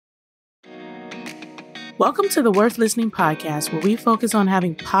Welcome to the Worth Listening podcast, where we focus on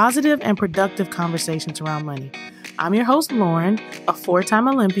having positive and productive conversations around money. I'm your host, Lauren, a 4-time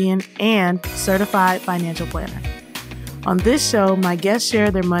Olympian and certified financial planner. On this show, my guests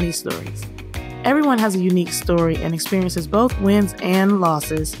share their money stories. Everyone has a unique story and experiences both wins and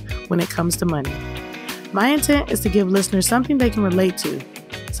losses when it comes to money. My intent is to give listeners something they can relate to,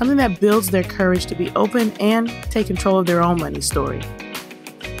 something that builds their courage to be open and take control of their own money story.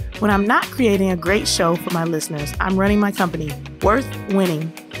 When I'm not creating a great show for my listeners, I'm running my company, Worth Winning,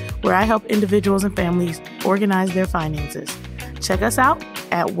 where I help individuals and families organize their finances. Check us out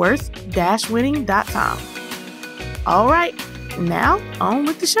at worth-winning.com. All right, now on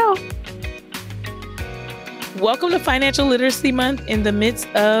with the show. Welcome to Financial Literacy Month in the midst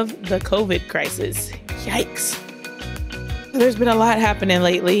of the COVID crisis. Yikes. There's been a lot happening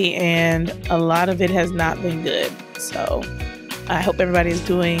lately, and a lot of it has not been good. So I hope everybody's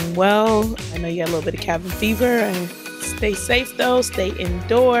doing well. I know you got a little bit of cabin fever. And stay safe, though. Stay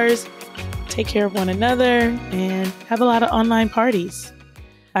indoors. Take care of one another and have a lot of online parties.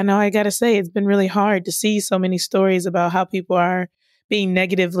 I know I got to say, it's been really hard to see so many stories about how people are being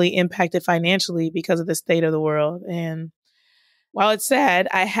negatively impacted financially because of the state of the world. And while it's sad,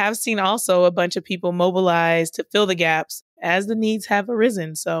 I have seen also a bunch of people mobilize to fill the gaps as the needs have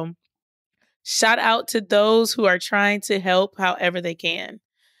arisen. So shout out to those who are trying to help however they can.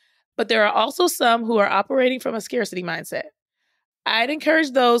 But there are also some who are operating from a scarcity mindset. I'd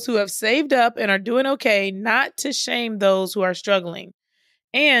encourage those who have saved up and are doing okay not to shame those who are struggling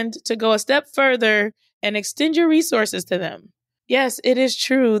and to go a step further and extend your resources to them. Yes, it is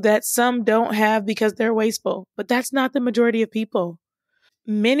true that some don't have because they're wasteful, but that's not the majority of people.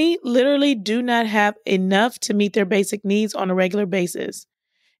 Many literally do not have enough to meet their basic needs on a regular basis.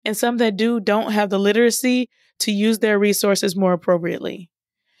 And some that do don't have the literacy to use their resources more appropriately.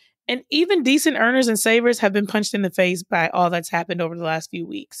 And even decent earners and savers have been punched in the face by all that's happened over the last few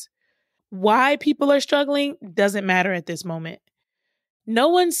weeks. Why people are struggling doesn't matter at this moment. No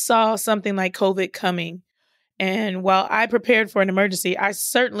one saw something like COVID coming. And while I prepared for an emergency, I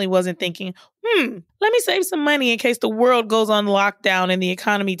certainly wasn't thinking, let me save some money in case the world goes on lockdown and the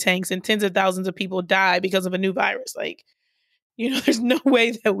economy tanks and tens of thousands of people die because of a new virus. There's no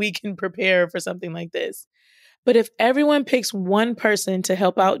way that we can prepare for something like this. But if everyone picks one person to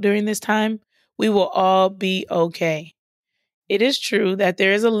help out during this time, we will all be okay. It is true that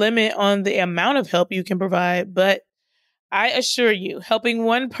there is a limit on the amount of help you can provide, but I assure you, helping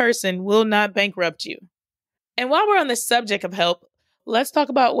one person will not bankrupt you. And while we're on the subject of help, let's talk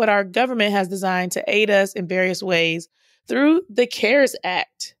about what our government has designed to aid us in various ways through the CARES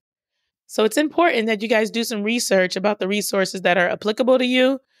Act. So it's important that you guys do some research about the resources that are applicable to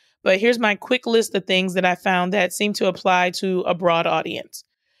you. But here's my quick list of things that I found that seem to apply to a broad audience.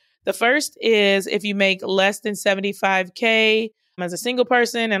 The first is if you make less than $75K as a single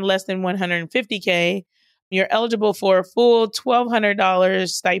person and less than $150K, you're eligible for a full $1,200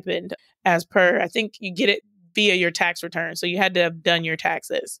 stipend as per, I think you get it via your tax return. So you had to have done your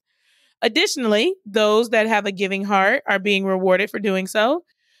taxes. Additionally, those that have a giving heart are being rewarded for doing so.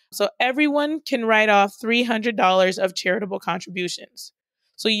 So everyone can write off $300 of charitable contributions.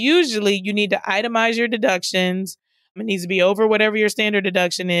 So usually you need to itemize your deductions. It needs to be over whatever your standard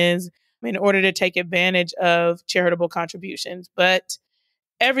deduction is in order to take advantage of charitable contributions. But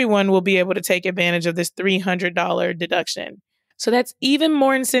everyone will be able to take advantage of this $300 deduction. So that's even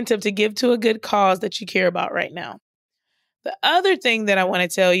more incentive to give to a good cause that you care about right now. The other thing that I want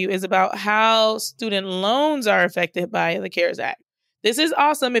to tell you is about how student loans are affected by the CARES Act. This is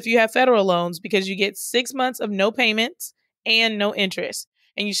awesome if you have federal loans because you get 6 months of no payments and no interest.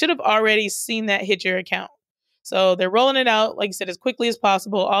 And you should have already seen that hit your account. So they're rolling it out, like I said, as quickly as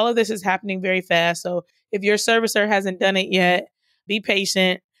possible. All of this is happening very fast. So if your servicer hasn't done it yet, be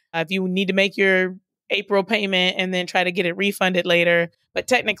patient. If you need to make your April payment and then try to get it refunded later. But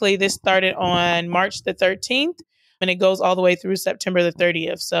technically, this started on March the 13th and it goes all the way through September the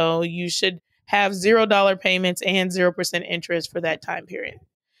 30th. So you should have $0 payments and 0% interest for that time period.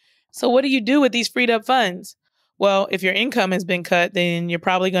 So what do you do with these freed up funds? Well, if your income has been cut, then you're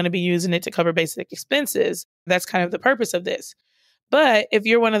probably going to be using it to cover basic expenses. That's kind of the purpose of this. But if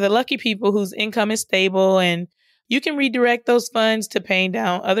you're one of the lucky people whose income is stable and you can redirect those funds to paying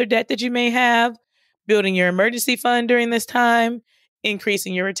down other debt that you may have, building your emergency fund during this time,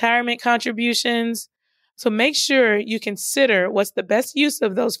 increasing your retirement contributions. So make sure you consider what's the best use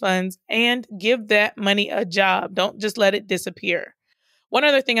of those funds and give that money a job. Don't just let it disappear. One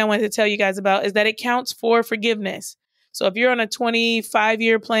other thing I wanted to tell you guys about is that it counts for forgiveness. So if you're on a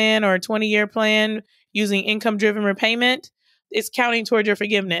 25-year plan or a 20-year plan using income-driven repayment, it's counting toward your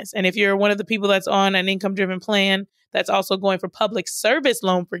forgiveness. And if you're one of the people that's on an income-driven plan that's also going for public service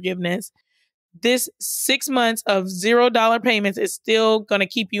loan forgiveness, this 6 months of $0 payments is still going to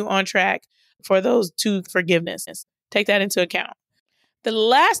keep you on track for those two forgivenesses. Take that into account. The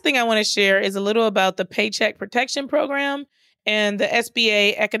last thing I want to share is a little about the Paycheck Protection Program and the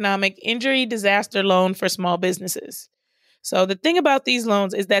SBA Economic Injury Disaster Loan for small businesses. So the thing about these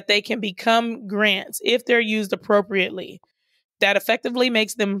loans is that they can become grants if they're used appropriately. That effectively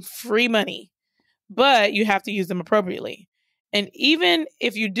makes them free money, but you have to use them appropriately. And even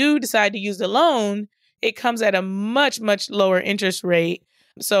if you do decide to use the loan, it comes at a much, much lower interest rate.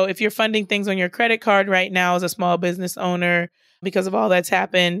 So if you're funding things on your credit card right now as a small business owner, because of all that's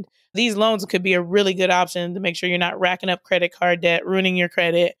happened, these loans could be a really good option to make sure you're not racking up credit card debt, ruining your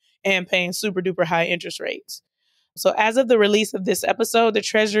credit, and paying super duper high interest rates. So as of the release of this episode, the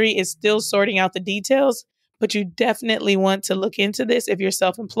Treasury is still sorting out the details, but you definitely want to look into this if you're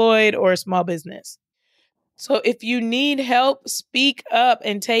self-employed or a small business. So if you need help, speak up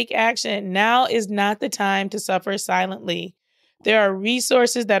and take action. Now is not the time to suffer silently. There are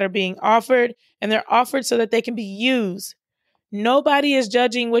resources that are being offered, and they're offered so that they can be used. Nobody is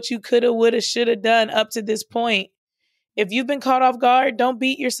judging what you coulda, woulda, shoulda done up to this point. If you've been caught off guard, don't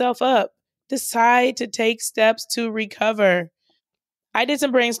beat yourself up. Decide to take steps to recover. I did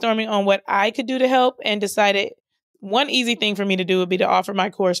some brainstorming on what I could do to help and decided one easy thing for me to do would be to offer my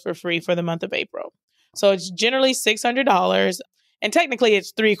course for free for the month of April. So it's generally $600, and technically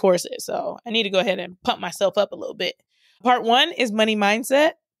it's 3 courses. So I need to go ahead and pump myself up a little bit. Part 1 is money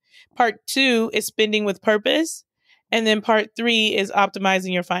mindset. Part 2 is spending with purpose. And then part 3 is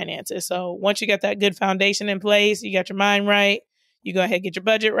optimizing your finances. So once you got that good foundation in place, you got your mind right, you go ahead and get your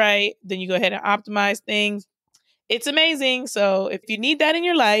budget right, then you go ahead and optimize things. It's amazing. So if you need that in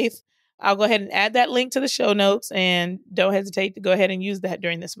your life, I'll go ahead and add that link to the show notes, and don't hesitate to go ahead and use that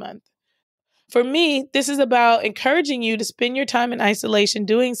during this month. For me, this is about encouraging you to spend your time in isolation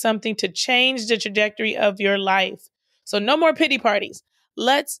doing something to change the trajectory of your life. So no more pity parties.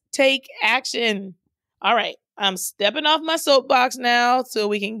 Let's take action. All right, I'm stepping off my soapbox now so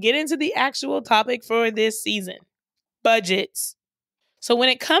we can get into the actual topic for this season. Budgets. So when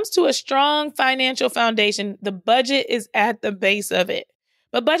it comes to a strong financial foundation, the budget is at the base of it.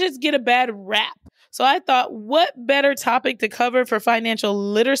 But budgets get a bad rap. So I thought, what better topic to cover for Financial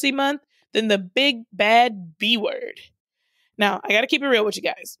Literacy Month than the big bad B word? Now, I got to keep it real with you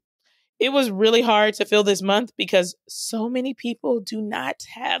guys. It was really hard to fill this month because so many people do not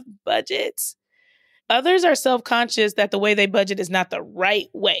have budgets. Others are self-conscious that the way they budget is not the right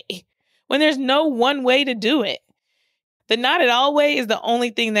way, when there's no one way to do it. The not at all way is the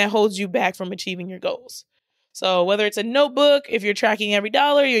only thing that holds you back from achieving your goals. So whether it's a notebook, if you're tracking every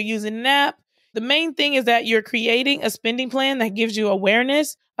dollar, you're using an app, the main thing is that you're creating a spending plan that gives you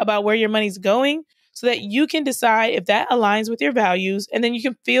awareness about where your money's going so that you can decide if that aligns with your values, and then you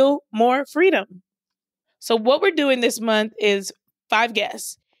can feel more freedom. So what we're doing this month is 5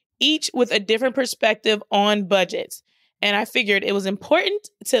 guests, each with a different perspective on budgets. And I figured it was important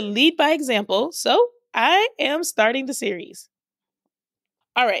to lead by example, so I am starting the series.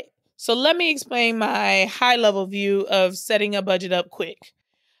 All right, so let me explain my high-level view of setting a budget up quick.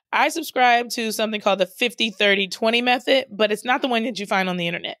 I subscribe to something called the 50-30-20 method, but it's not the one that you find on the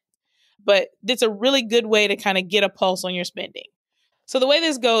internet. But it's a really good way to kind of get a pulse on your spending. So the way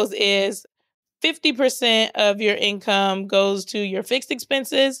this goes is 50% of your income goes to your fixed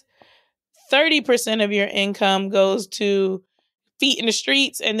expenses, 30% of your income goes to feet in the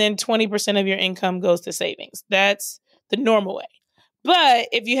streets, and then 20% of your income goes to savings. That's the normal way. But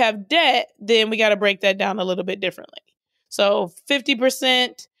if you have debt, then we got to break that down a little bit differently. So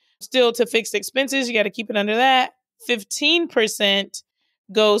 50% still to fixed expenses. You got to keep it under that. 15%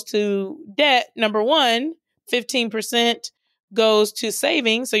 goes to debt, number one. 15% goes to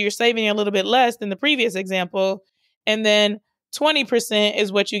savings. So you're saving a little bit less than the previous example. And then 20%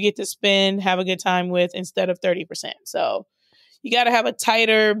 is what you get to spend, have a good time with, instead of 30%. So you got to have a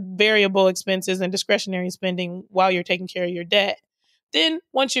tighter variable expenses and discretionary spending while you're taking care of your debt. Then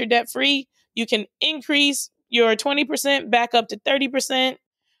once you're debt free, you can increase your 20% back up to 30%.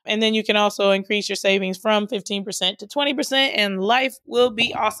 And then you can also increase your savings from 15% to 20%, and life will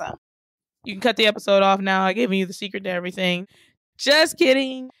be awesome. You can cut the episode off now. I gave you the secret to everything. Just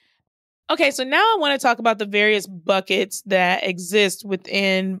kidding. Okay, so now I want to talk about the various buckets that exist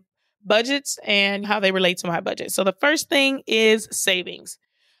within budgets and how they relate to my budget. So the first thing is savings.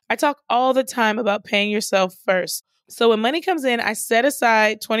 I talk all the time about paying yourself first. So when money comes in, I set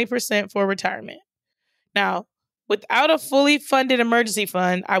aside 20% for retirement. Now, without a fully funded emergency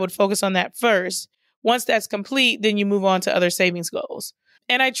fund, I would focus on that first. Once that's complete, then you move on to other savings goals.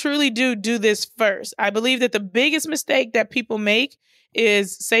 And I truly do this first. I believe that the biggest mistake that people make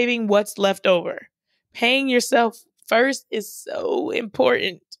is saving what's left over. Paying yourself first is so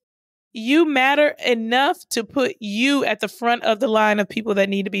important. You matter enough to put you at the front of the line of people that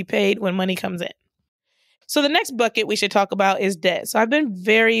need to be paid when money comes in. So the next bucket we should talk about is debt. So I've been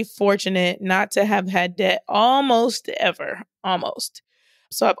very fortunate not to have had debt almost ever, almost.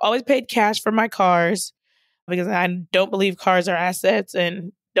 So I've always paid cash for my cars because I don't believe cars are assets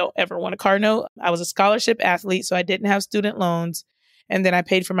and don't ever want a car note. I was a scholarship athlete, so I didn't have student loans. And then I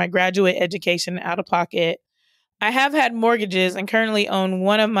paid for my graduate education out of pocket. I have had mortgages and currently own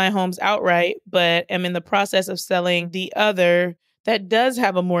one of my homes outright, but am in the process of selling the other that does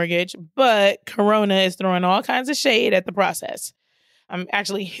have a mortgage, but Corona is throwing all kinds of shade at the process. I'm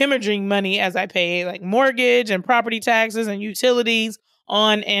actually hemorrhaging money as I pay like mortgage and property taxes and utilities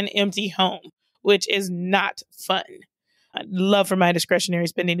on an empty home, which is not fun. I'd love for my discretionary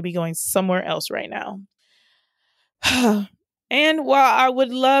spending to be going somewhere else right now. And while I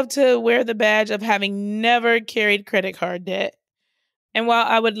would love to wear the badge of having never carried credit card debt, and while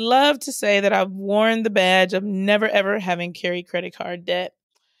I would love to say that I've worn the badge of never ever having carried credit card debt,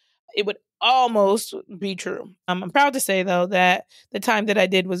 it would almost be true. I'm proud to say, though, that the time that I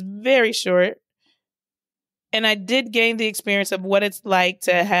did was very short. And I did gain the experience of what it's like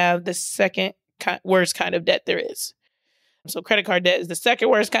to have the second worst kind of debt there is. So credit card debt is the second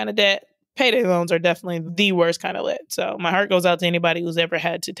worst kind of debt. Payday loans are definitely the worst kind of debt. So my heart goes out to anybody who's ever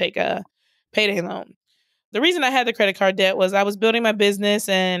had to take a payday loan. The reason I had the credit card debt was I was building my business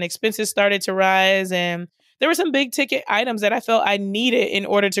and expenses started to rise. And there were some big ticket items that I felt I needed in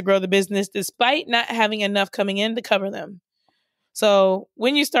order to grow the business, despite not having enough coming in to cover them. So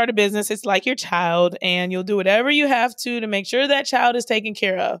when you start a business, it's like your child and you'll do whatever you have to make sure that child is taken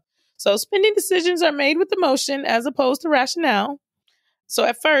care of. So spending decisions are made with emotion as opposed to rationale. So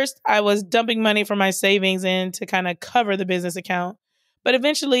at first I was dumping money from my savings in to kind of cover the business account. But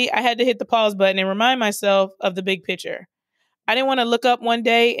eventually I had to hit the pause button and remind myself of the big picture. I didn't want to look up one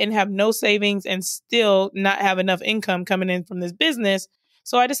day and have no savings and still not have enough income coming in from this business.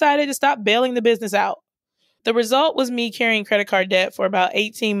 So I decided to stop bailing the business out. The result was me carrying credit card debt for about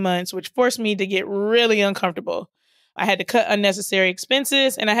 18 months, which forced me to get really uncomfortable. I had to cut unnecessary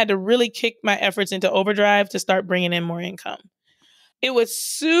expenses and I had to really kick my efforts into overdrive to start bringing in more income. It was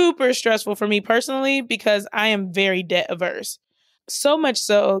super stressful for me personally because I am very debt averse. So much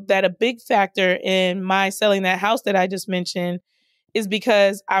so that a big factor in my selling that house that I just mentioned is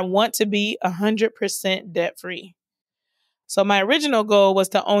because I want to be 100% debt free. So my original goal was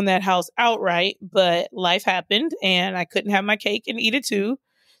to own that house outright, but life happened and I couldn't have my cake and eat it too.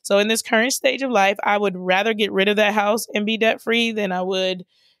 So in this current stage of life, I would rather get rid of that house and be debt free than I would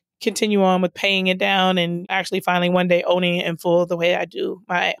continue on with paying it down and actually finally one day owning it in full the way I do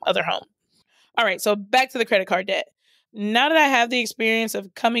my other home. All right, so back to the credit card debt. Now that I have the experience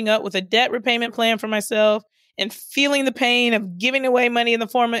of coming up with a debt repayment plan for myself and feeling the pain of giving away money in the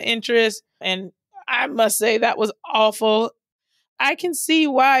form of interest, and I must say that was awful, I can see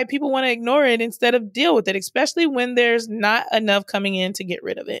why people want to ignore it instead of deal with it, especially when there's not enough coming in to get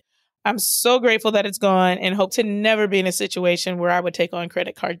rid of it. I'm so grateful that it's gone and hope to never be in a situation where I would take on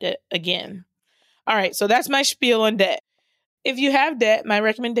credit card debt again. All right, so that's my spiel on debt. If you have debt, my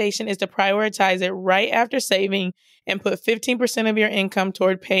recommendation is to prioritize it right after saving and put 15% of your income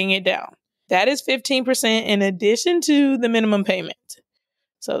toward paying it down. That is 15% in addition to the minimum payment.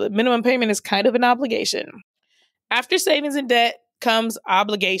 So the minimum payment is kind of an obligation. After savings and debt comes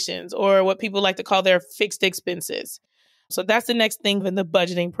obligations, or what people like to call their fixed expenses. So that's the next thing in the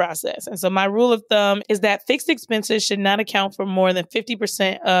budgeting process. And so my rule of thumb is that fixed expenses should not account for more than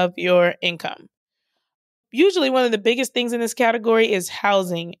 50% of your income. Usually one of the biggest things in this category is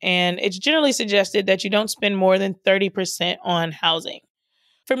housing, and it's generally suggested that you don't spend more than 30% on housing.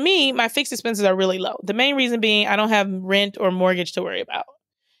 For me, my fixed expenses are really low. The main reason being I don't have rent or mortgage to worry about.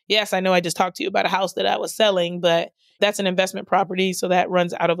 Yes, I know I just talked to you about a house that I was selling, but that's an investment property, so that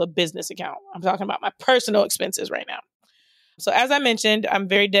runs out of a business account. I'm talking about my personal expenses right now. So as I mentioned, I'm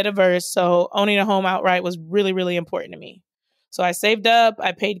very debt averse, so owning a home outright was really, really important to me. So I saved up,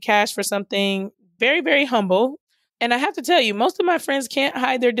 I paid cash for something very, very humble. And I have to tell you, most of my friends can't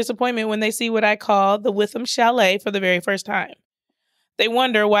hide their disappointment when they see what I call the Witham Chalet for the very first time. They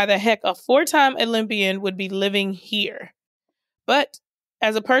wonder why the heck a 4-time Olympian would be living here. But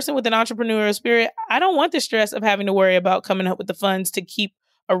as a person with an entrepreneurial spirit, I don't want the stress of having to worry about coming up with the funds to keep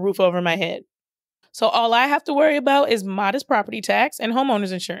a roof over my head. So all I have to worry about is modest property tax and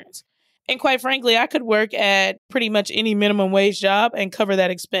homeowners insurance. And quite frankly, I could work at pretty much any minimum wage job and cover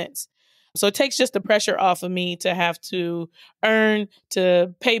that expense. So it takes just the pressure off of me to have to earn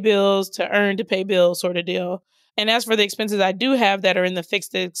to pay bills, to earn to pay bills sort of deal. And as for the expenses I do have that are in the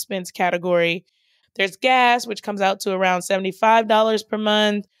fixed expense category, there's gas, which comes out to around $75 per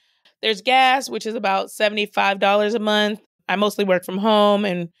month. There's gas, which is about $75 a month. I mostly work from home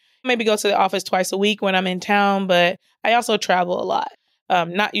and maybe go to the office twice a week when I'm in town, but I also travel a lot,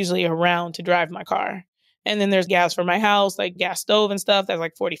 not usually around to drive my car. And then there's gas for my house, like gas stove and stuff. That's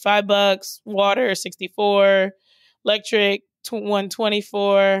like $45, water, 64, electric,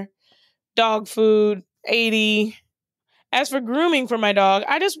 124, dog food, 80. As for grooming for my dog,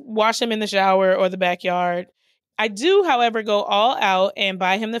 I just wash him in the shower or the backyard. I do, however, go all out and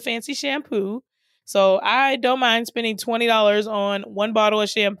buy him the fancy shampoo. So I don't mind spending $20 on one bottle of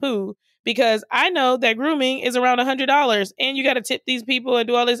shampoo because I know that grooming is around $100 and you got to tip these people and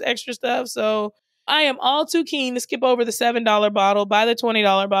do all this extra stuff. So I am all too keen to skip over the $7 bottle, buy the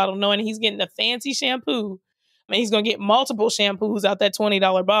 $20 bottle, knowing he's getting the fancy shampoo. I mean, he's going to get multiple shampoos out that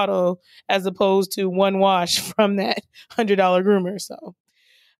 $20 bottle as opposed to one wash from that $100 groomer. So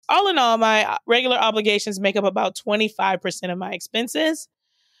all in all, my regular obligations make up about 25% of my expenses.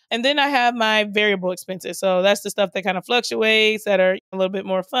 And then I have my variable expenses. So that's the stuff that kind of fluctuates, that are a little bit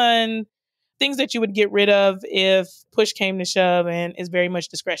more fun, things that you would get rid of if push came to shove and is very much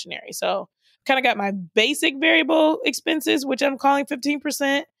discretionary. So kind of got my basic variable expenses, which I'm calling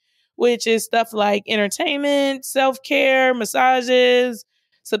 15%, which is stuff like entertainment, self-care, massages,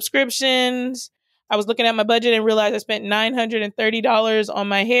 subscriptions. I was looking at my budget and realized I spent $930 on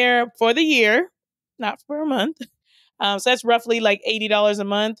my hair for the year, not for a month. So that's roughly like $80 a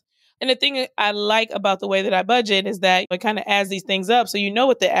month. And the thing I like about the way that I budget is that it kind of adds these things up so you know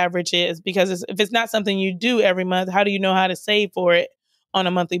what the average is, because if it's not something you do every month, how do you know how to save for it on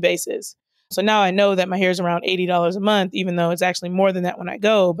a monthly basis? So now I know that my hair is around $80 a month, even though it's actually more than that when I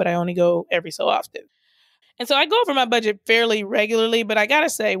go, but I only go every so often. And so I go over my budget fairly regularly, but I gotta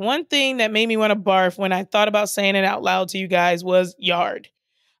say, one thing that made me want to barf when I thought about saying it out loud to you guys was yard.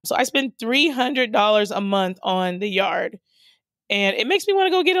 So I spend $300 a month on the yard, and it makes me want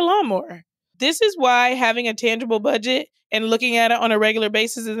to go get a lawnmower. This is why having a tangible budget and looking at it on a regular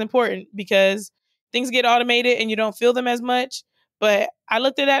basis is important, because things get automated and you don't feel them as much. But I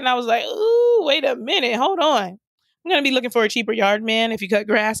looked at that and I was like, ooh, wait a minute, hold on. I'm going to be looking for a cheaper yard man. If you cut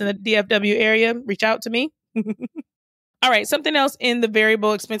grass in the DFW area, reach out to me. All right, something else in the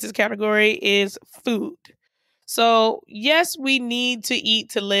variable expenses category is food. So yes, we need to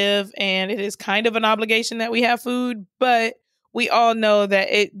eat to live, and it is kind of an obligation that we have food, but we all know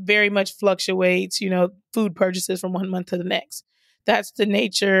that it very much fluctuates, food purchases from one month to the next. That's the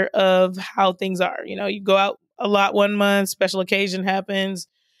nature of how things are. You go out a lot one month, special occasion happens.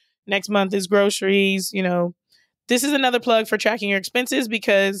 Next month is groceries. This is another plug for tracking your expenses,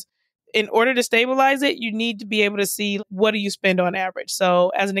 because in order to stabilize it, you need to be able to see what do you spend on average. So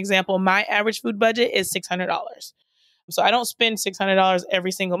as an example, my average food budget is $600. So I don't spend $600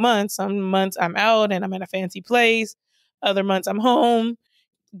 every single month. Some months I'm out and I'm at a fancy place. Other months I'm home.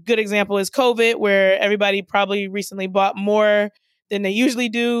 Good example is COVID, where everybody probably recently bought more than they usually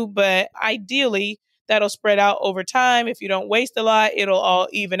do. But ideally, that'll spread out over time. If you don't waste a lot, it'll all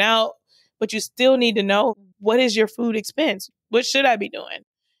even out. But you still need to know, what is your food expense? What should I be doing?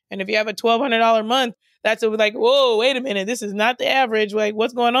 And if you have a $1,200 month, that's like, whoa, wait a minute. This is not the average. Like,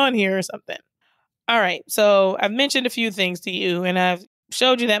 what's going on here or something? All right. So I've mentioned a few things to you, and I've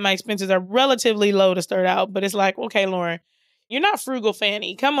showed you that my expenses are relatively low to start out. But it's like, okay, Lauren, you're not frugal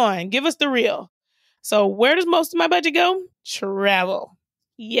Fanny. Come on, give us the real. So where does most of my budget go? Travel.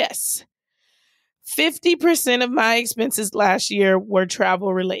 Yes. 50% of my expenses last year were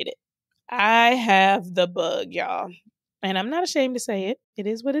travel related. I have the bug, y'all. And I'm not ashamed to say it. It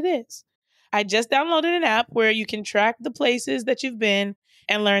is what it is. I just downloaded an app where you can track the places that you've been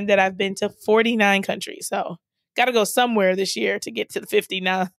and learned that I've been to 49 countries. So got to go somewhere this year to get to the 50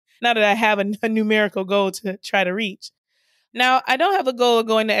 now that I have a numerical goal to try to reach. Now, I don't have a goal of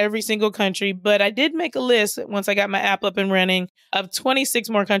going to every single country, but I did make a list once I got my app up and running of 26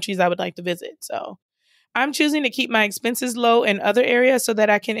 more countries I would like to visit. So I'm choosing to keep my expenses low in other areas so that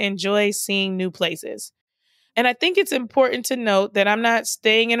I can enjoy seeing new places. And I think it's important to note that I'm not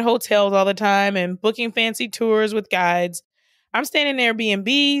staying in hotels all the time and booking fancy tours with guides. I'm staying in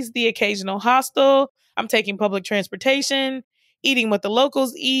Airbnbs, the occasional hostel. I'm taking public transportation, eating what the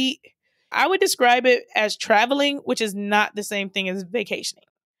locals eat. I would describe it as traveling, which is not the same thing as vacationing,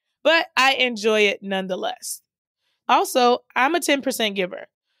 but I enjoy it nonetheless. Also, I'm a 10% giver.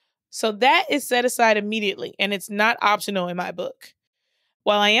 So that is set aside immediately, and it's not optional in my book.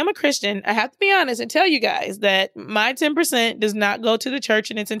 While I am a Christian, I have to be honest and tell you guys that my 10% does not go to the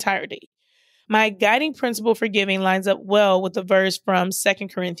church in its entirety. My guiding principle for giving lines up well with the verse from 2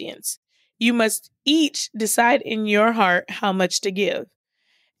 Corinthians. You must each decide in your heart how much to give.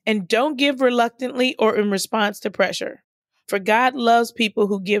 And don't give reluctantly or in response to pressure. For God loves people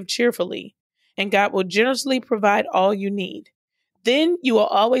who give cheerfully, and God will generously provide all you need. Then you will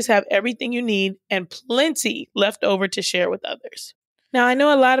always have everything you need and plenty left over to share with others. Now, I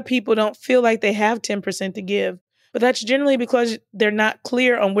know a lot of people don't feel like they have 10% to give, but that's generally because they're not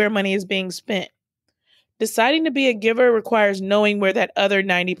clear on where money is being spent. Deciding to be a giver requires knowing where that other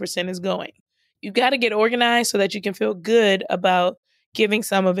 90% is going. You've got to get organized so that you can feel good about giving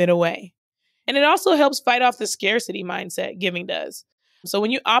some of it away. And it also helps fight off the scarcity mindset giving does. So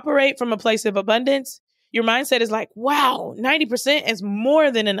when you operate from a place of abundance, your mindset is like, wow, 90% is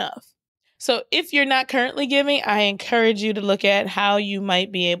more than enough. So if you're not currently giving, I encourage you to look at how you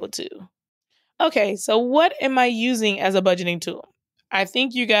might be able to. Okay, so what am I using as a budgeting tool? I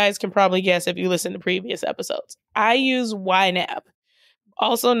think you guys can probably guess if you listen to previous episodes. I use YNAB,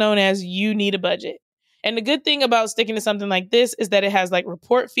 also known as You Need a Budget. And the good thing about sticking to something like this is that it has like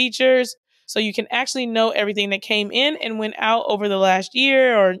report features, so you can actually know everything that came in and went out over the last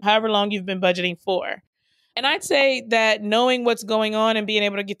year or however long you've been budgeting for. And I'd say that knowing what's going on and being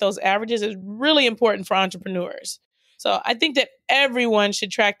able to get those averages is really important for entrepreneurs. So I think that everyone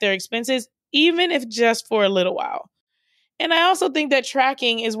should track their expenses, even if just for a little while. And I also think that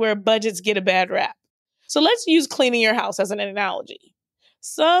tracking is where budgets get a bad rap. So let's use cleaning your house as an analogy.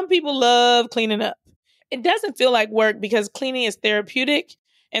 Some people love cleaning up. It doesn't feel like work because cleaning is therapeutic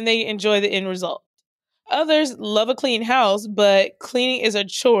and they enjoy the end result. Others love a clean house, but cleaning is a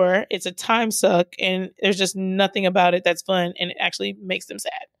chore, it's a time suck, and there's just nothing about it that's fun and it actually makes them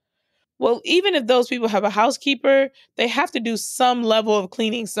sad. Well, even if those people have a housekeeper, they have to do some level of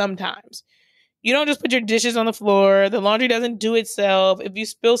cleaning sometimes. You don't just put your dishes on the floor, the laundry doesn't do itself. If you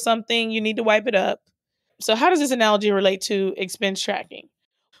spill something, you need to wipe it up. So how does this analogy relate to expense tracking?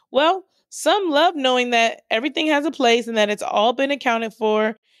 Well, some love knowing that everything has a place and that it's all been accounted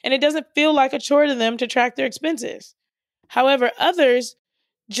for, and it doesn't feel like a chore to them to track their expenses. However, others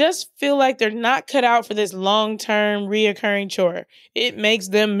just feel like they're not cut out for this long-term, reoccurring chore. It makes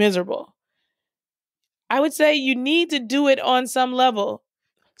them miserable. I would say you need to do it on some level.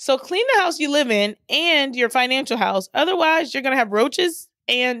 So clean the house you live in and your financial house. Otherwise, you're going to have roaches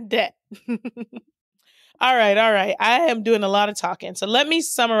and debt. All right. I am doing a lot of talking. So let me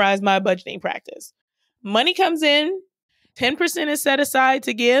summarize my budgeting practice. Money comes in, 10% is set aside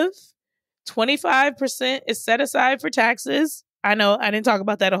to give, 25% is set aside for taxes. I know I didn't talk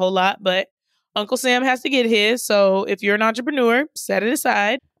about that a whole lot, but Uncle Sam has to get his. So if you're an entrepreneur, set it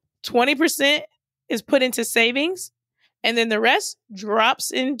aside. 20% is put into savings, and then the rest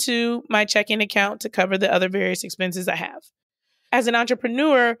drops into my checking account to cover the other various expenses I have. As an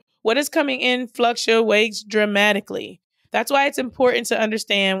entrepreneur, what is coming in fluctuates dramatically. That's why it's important to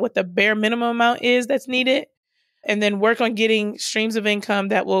understand what the bare minimum amount is that's needed, and then work on getting streams of income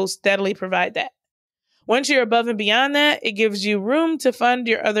that will steadily provide that. Once you're above and beyond that, it gives you room to fund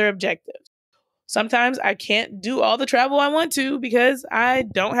your other objectives. Sometimes I can't do all the travel I want to because I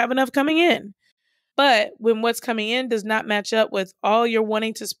don't have enough coming in. But when what's coming in does not match up with all you're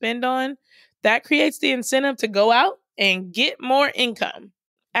wanting to spend on, that creates the incentive to go out and get more income.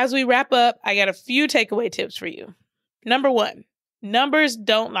 As we wrap up, I got a few takeaway tips for you. Number 1, numbers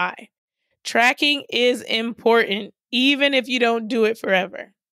don't lie. Tracking is important, even if you don't do it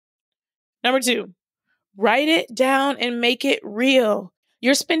forever. Number 2, write it down and make it real.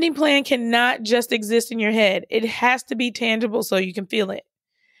 Your spending plan cannot just exist in your head. It has to be tangible so you can feel it.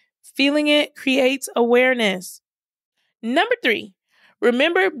 Feeling it creates awareness. Number 3,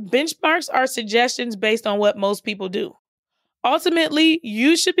 remember benchmarks are suggestions based on what most people do. Ultimately,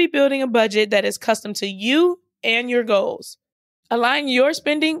 you should be building a budget that is custom to you and your goals. Align your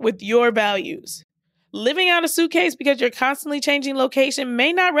spending with your values. Living out a suitcase because you're constantly changing location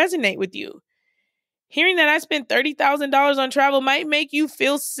may not resonate with you. Hearing that I spent $30,000 on travel might make you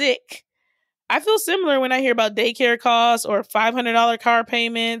feel sick. I feel similar when I hear about daycare costs or $500 car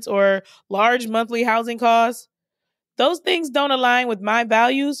payments or large monthly housing costs. Those things don't align with my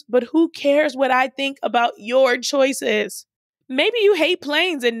values, but who cares what I think about your choices? Maybe you hate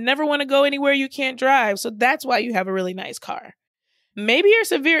planes and never want to go anywhere you can't drive, so that's why you have a really nice car. Maybe you're a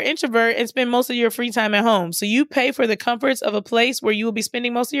severe introvert and spend most of your free time at home, so you pay for the comforts of a place where you will be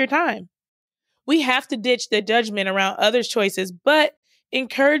spending most of your time. We have to ditch the judgment around others' choices, but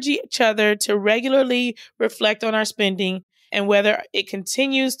encourage each other to regularly reflect on our spending and whether it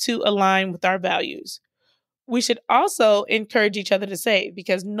continues to align with our values. We should also encourage each other to save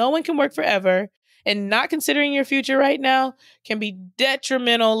because no one can work forever, and not considering your future right now can be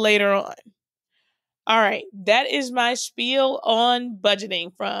detrimental later on. All right. That is my spiel on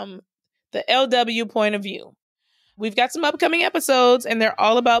budgeting from the LW point of view. We've got some upcoming episodes and they're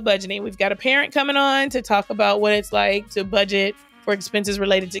all about budgeting. We've got a parent coming on to talk about what it's like to budget for expenses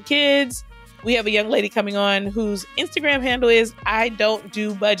related to kids. We have a young lady coming on whose Instagram handle is I don't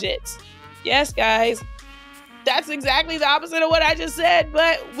do budgets. Yes, guys, that's exactly the opposite of what I just said,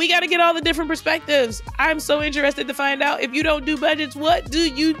 but we got to get all the different perspectives. I'm so interested to find out, if you don't do budgets, what do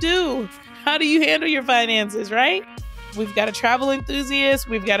you do? How do you handle your finances, right? We've got a travel enthusiast.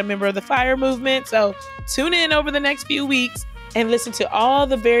 We've got a member of the FIRE movement. So tune in over the next few weeks and listen to all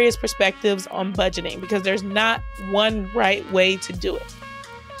the various perspectives on budgeting, because there's not one right way to do it.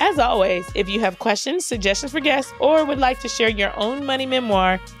 As always, if you have questions, suggestions for guests, or would like to share your own money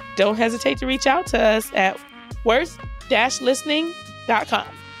memoir, don't hesitate to reach out to us at worth-listening.com.